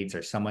athletes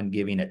or someone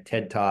giving a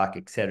TED Talk,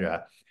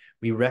 etc.,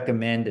 we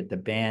recommend that the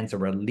bands are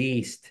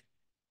released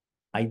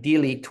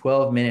ideally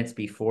 12 minutes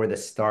before the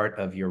start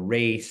of your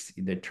race,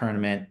 the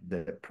tournament,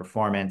 the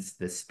performance,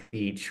 the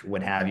speech,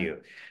 what have you.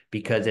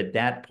 Because at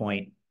that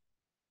point,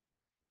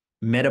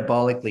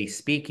 metabolically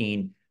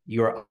speaking,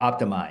 you're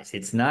optimized.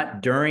 It's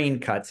not during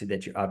KAATSU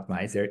that you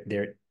optimize.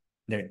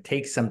 There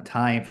takes some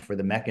time for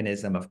the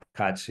mechanism of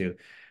KAATSU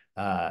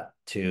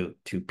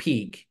to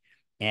peak.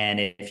 And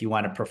if you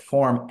want to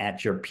perform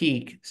at your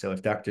peak, so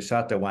if Dr.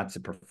 Sato wants to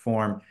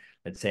perform,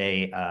 let's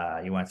say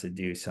he wants to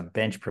do some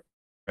bench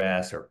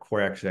press or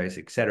core exercise,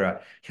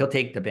 etc., he'll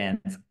take the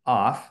bands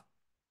off,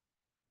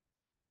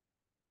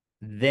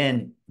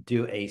 then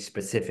do a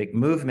specific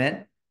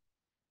movement.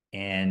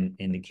 And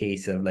in the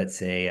case of, let's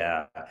say,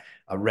 a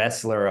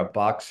wrestler, a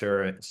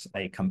boxer,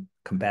 a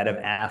combative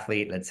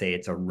athlete, let's say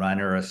it's a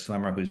runner, a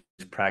swimmer who's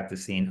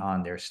practicing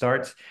on their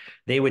starts,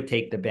 they would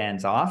take the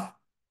bands off.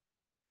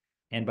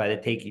 And by the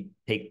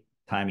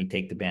time you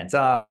take the bands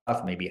off,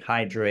 maybe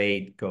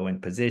hydrate, go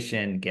in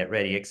position, get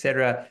ready,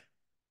 etc.,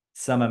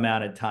 some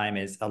amount of time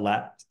is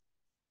elapsed.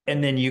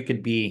 And then you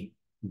could be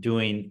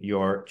doing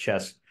your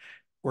chest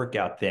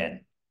workout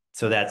then.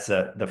 So that's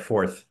the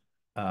fourth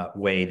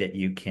way that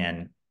you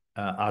can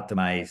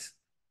optimize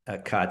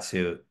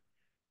KAATSU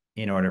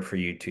in order for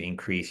you to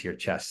increase your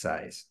chest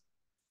size.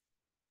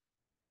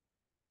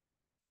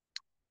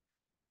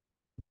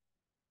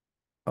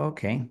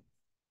 Okay,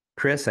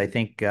 Chris, I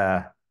think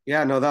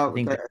Yeah, no, that's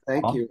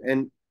thank all. you.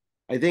 And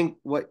I think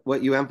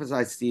what you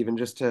emphasize, Steve, and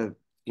just to,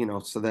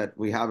 so that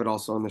we have it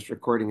also on this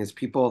recording, is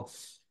people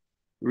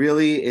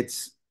really,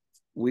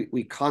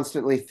 we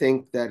constantly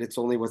think that it's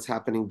only what's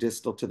happening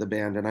distal to the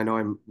band. And I know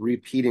I'm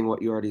repeating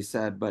what you already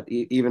said, but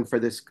even for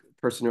this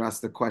person who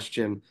asked the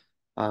question,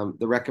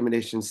 the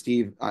recommendation,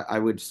 Steve, I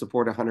would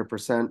support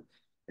 100%.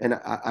 And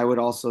I would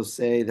also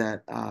say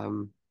that,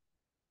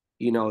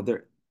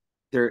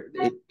 there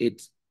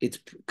it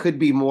could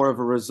be more of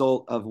a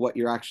result of what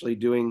you're actually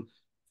doing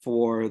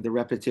for the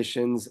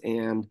repetitions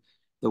and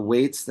the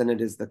weights than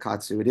it is the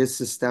KAATSU. It is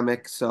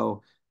systemic,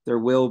 so there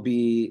will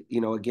be,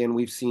 again,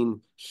 we've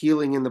seen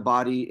healing in the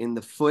body in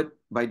the foot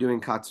by doing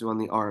KAATSU on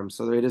the arm.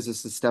 So it is a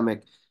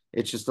systemic.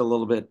 It's just a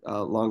little bit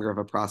longer of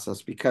a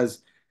process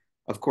because,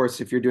 of course,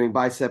 if you're doing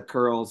bicep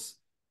curls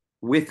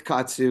with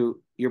KAATSU,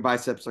 your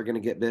biceps are going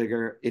to get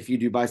bigger. If you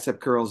do bicep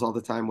curls all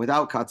the time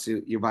without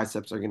KAATSU, your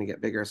biceps are going to get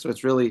bigger. So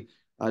it's really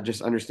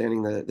just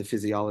understanding the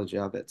physiology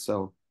of it.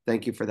 So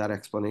thank you for that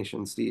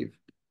explanation, Steve.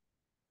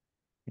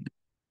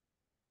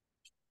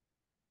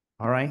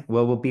 All right.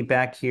 Well, we'll be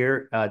back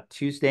here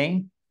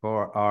Tuesday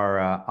for our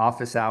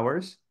office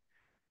hours,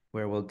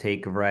 where we'll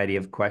take a variety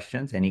of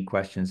questions, any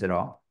questions at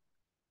all.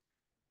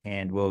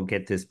 And we'll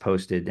get this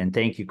posted. And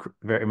thank you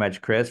very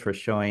much, Chris, for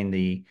showing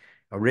the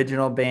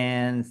original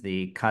bands,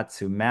 the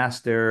KAATSU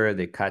Master,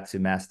 the KAATSU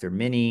Master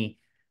Mini,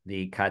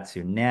 the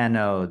KAATSU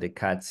Nano, the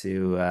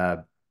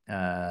KAATSU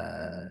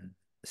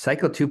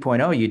Cycle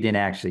 2.0 you didn't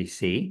actually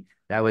see.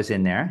 That was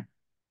in there.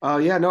 Oh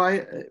yeah, no,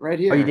 I right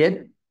Oh, you here.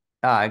 did?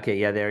 Ah, okay.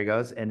 Yeah, there he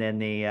goes. And then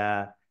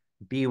the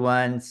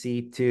B1,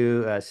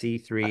 C2,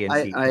 C3, and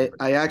C4.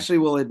 I actually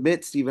will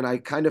admit, Stephen, I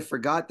kind of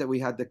forgot that we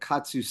had the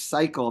Katsu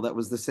cycle that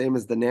was the same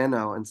as the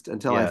Nano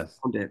until I Yes.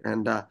 found it,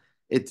 and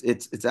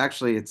it's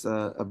actually it's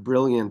a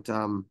brilliant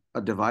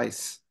a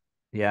device.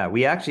 Yeah,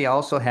 we actually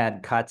also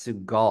had Katsu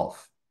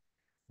Golf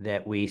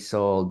that we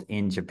sold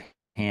in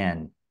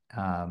Japan.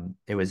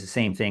 It was the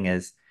same thing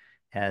as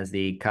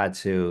the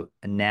Katsu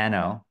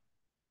Nano,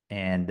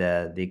 and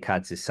the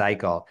Katsu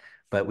Cycle,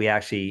 but we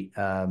actually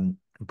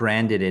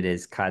branded it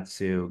as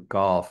Katsu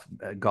Golf.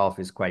 Golf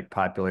is quite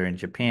popular in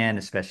Japan,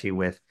 especially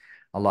with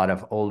a lot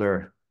of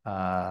older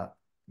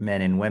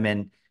men and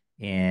women,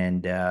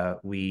 and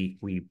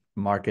we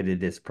marketed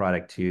this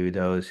product to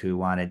those who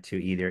wanted to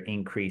either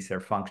increase their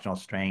functional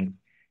strength,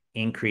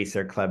 increase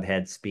their club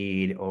head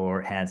speed,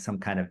 or had some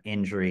kind of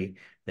injury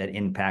that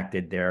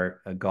impacted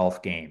their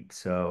golf game.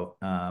 So,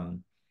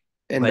 And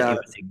but it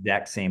was the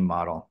exact same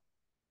model.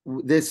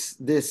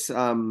 this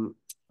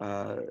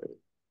uh,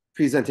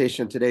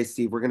 presentation today,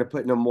 Steve, we're going to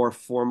put in a more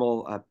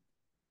formal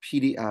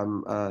PD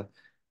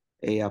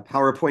a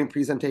PowerPoint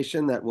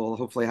presentation that we'll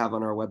hopefully have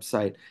on our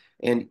website.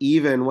 And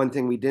even one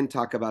thing we didn't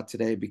talk about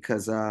today,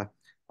 because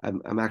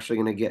I'm actually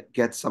going to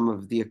get some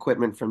of the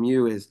equipment from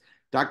you, is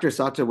Dr.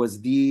 Sato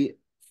was the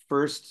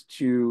first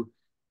to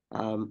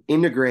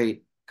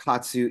integrate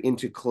Katsu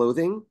into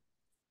clothing.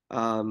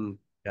 Um,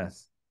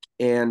 Yes.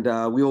 and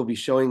we will be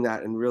showing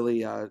that and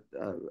really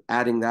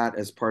adding that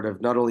as part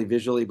of not only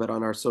visually but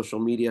on our social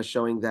media,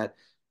 showing that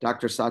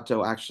Dr.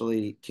 Sato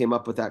actually came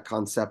up with that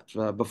concept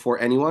before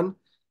anyone.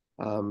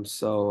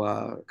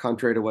 So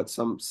contrary to what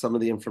some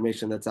of the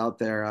information that's out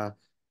there,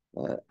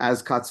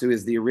 as Katsu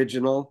is the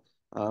original,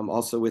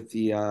 also with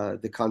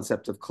the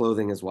concept of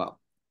clothing as well.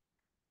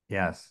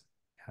 Yes,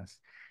 yes.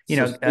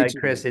 So stay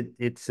tuned. Chris,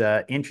 it's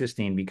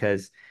interesting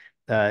because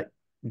uh,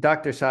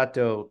 Dr.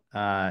 Sato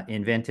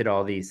invented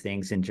all these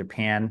things in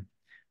Japan.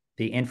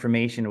 The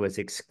information was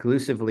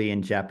exclusively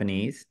in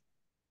Japanese,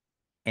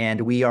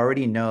 and we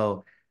already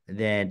know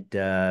that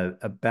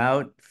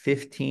about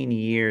 15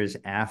 years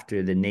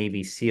after the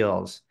Navy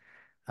SEALs,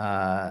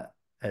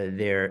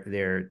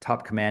 their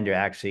top commander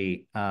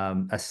actually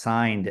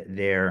assigned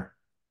their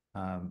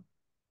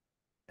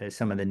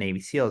some of the Navy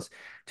SEALs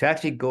to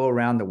actually go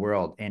around the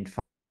world and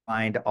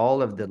find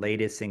all of the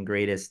latest and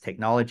greatest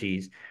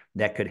technologies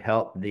that could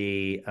help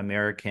the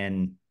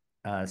American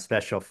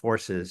special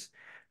forces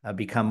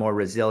become more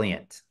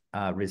resilient.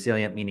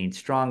 Resilient meaning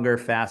stronger,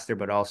 faster,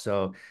 but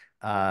also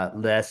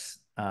less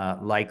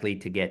likely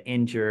to get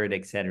injured,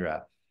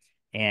 etc.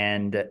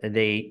 And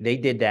they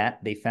did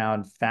that. They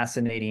found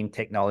fascinating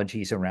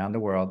technologies around the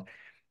world,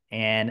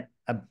 and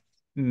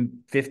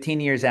 15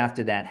 years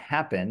after that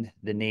happened,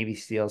 the Navy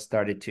SEALs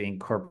started to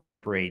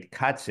incorporate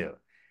KAATSU.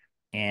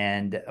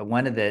 And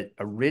one of the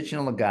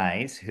original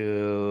guys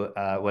who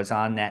was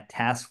on that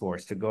task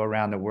force to go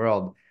around the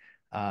world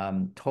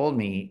told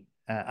me,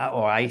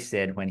 or I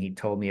said when he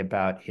told me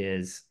about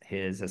his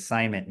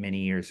assignment many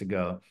years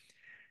ago,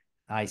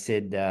 I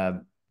said,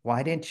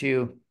 "Why didn't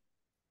you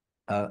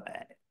uh,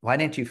 why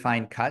didn't you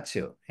find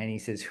KAATSU?" And he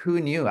says, "Who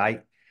knew?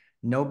 I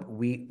no,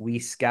 we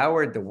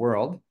scoured the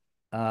world,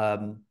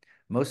 um,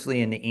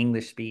 mostly in the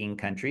English speaking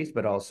countries,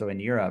 but also in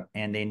Europe,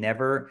 and they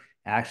never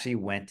actually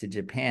went to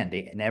Japan.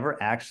 They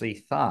never actually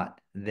thought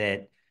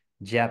that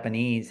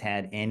Japanese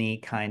had any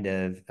kind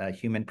of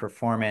human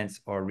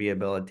performance or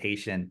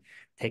rehabilitation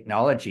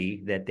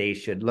technology that they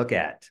should look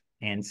at."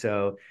 And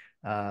so,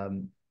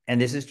 and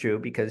this is true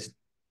because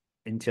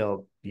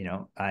until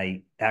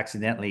I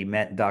accidentally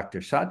met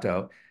Dr.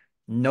 Sato,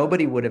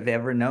 nobody would have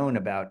ever known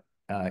about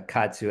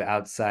KAATSU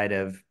outside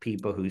of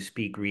people who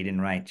speak, read,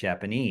 and write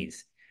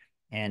Japanese.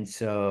 And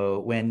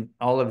so when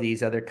all of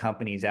these other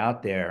companies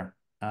out there,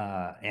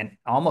 and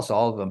almost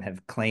all of them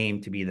have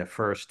claimed to be the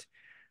first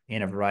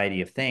in a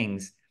variety of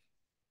things,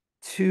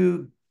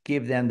 to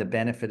give them the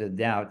benefit of the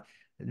doubt,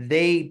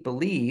 they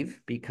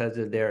believe because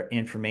of their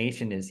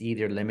information is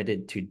either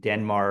limited to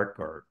Denmark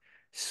or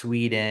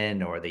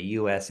Sweden or the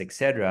US,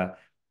 etc.,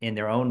 in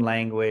their own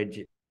language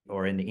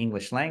or in the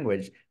English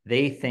language,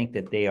 they think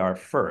that they are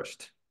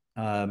first.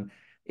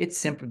 It's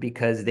simply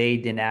because they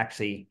didn't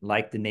actually,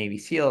 like the Navy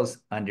SEALs,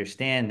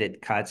 understand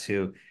that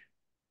KAATSU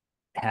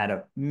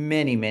had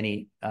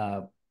many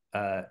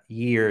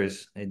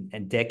years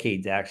and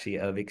decades actually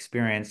of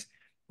experience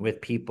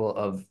with people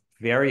of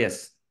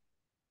various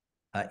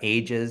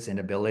ages and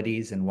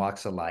abilities and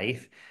walks of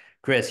life.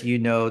 Chris, you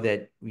know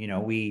that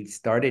we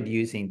started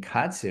using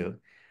KAATSU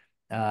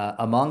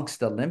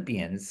amongst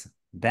Olympians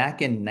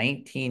back in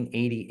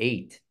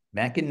 1988.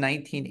 Back in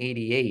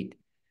 1988,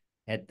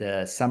 at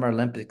the Summer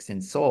Olympics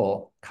in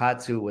Seoul,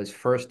 KAATSU was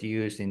first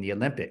used in the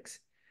Olympics.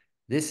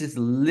 This is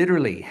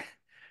literally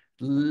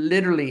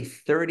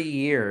 30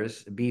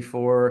 years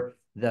before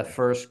the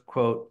first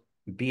quote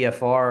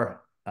BFR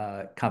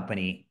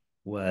company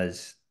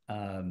was,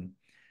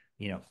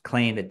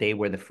 claimed that they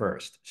were the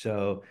first.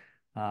 So,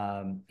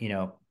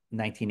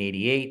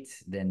 1988,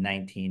 then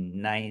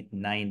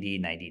 1990,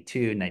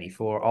 92,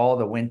 94, all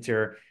the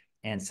winter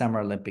and summer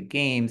Olympic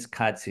Games,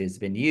 KAATSU has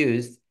been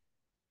used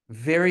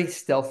very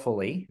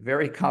stealthily,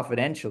 very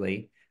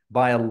confidentially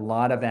by a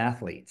lot of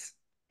athletes.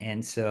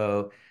 And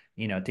so,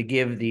 to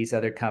give these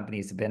other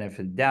companies the benefit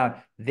of the doubt,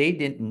 they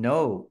didn't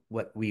know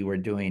what we were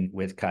doing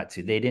with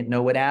KAATSU. They didn't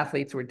know what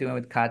athletes were doing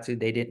with KAATSU.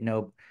 They didn't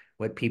know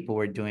what people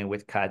were doing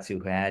with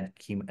KAATSU who had,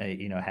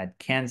 had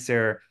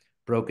cancer,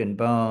 broken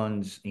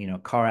bones,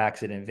 car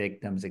accident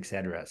victims,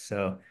 etc.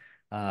 So,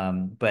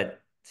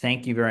 but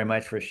thank you very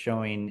much for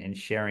showing and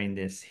sharing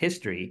this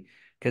history,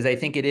 because I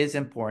think it is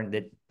important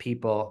that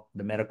people,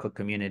 the medical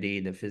community,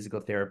 the physical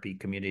therapy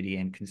community,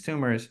 and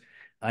consumers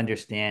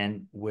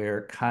understand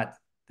where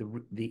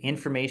the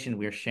information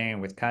we're sharing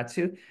with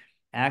KAATSU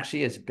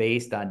actually is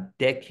based on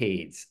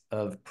decades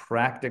of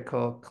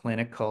practical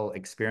clinical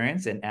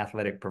experience and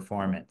athletic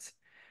performance.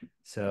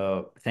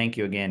 So thank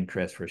you again,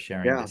 Chris, for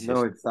sharing Yeah, this no,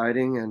 history.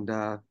 exciting,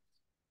 and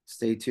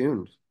stay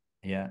tuned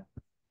Yeah.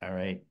 All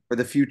right. for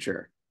the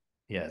future.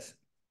 Yes.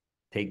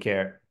 Take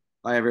care.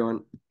 Bye,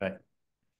 everyone. Bye.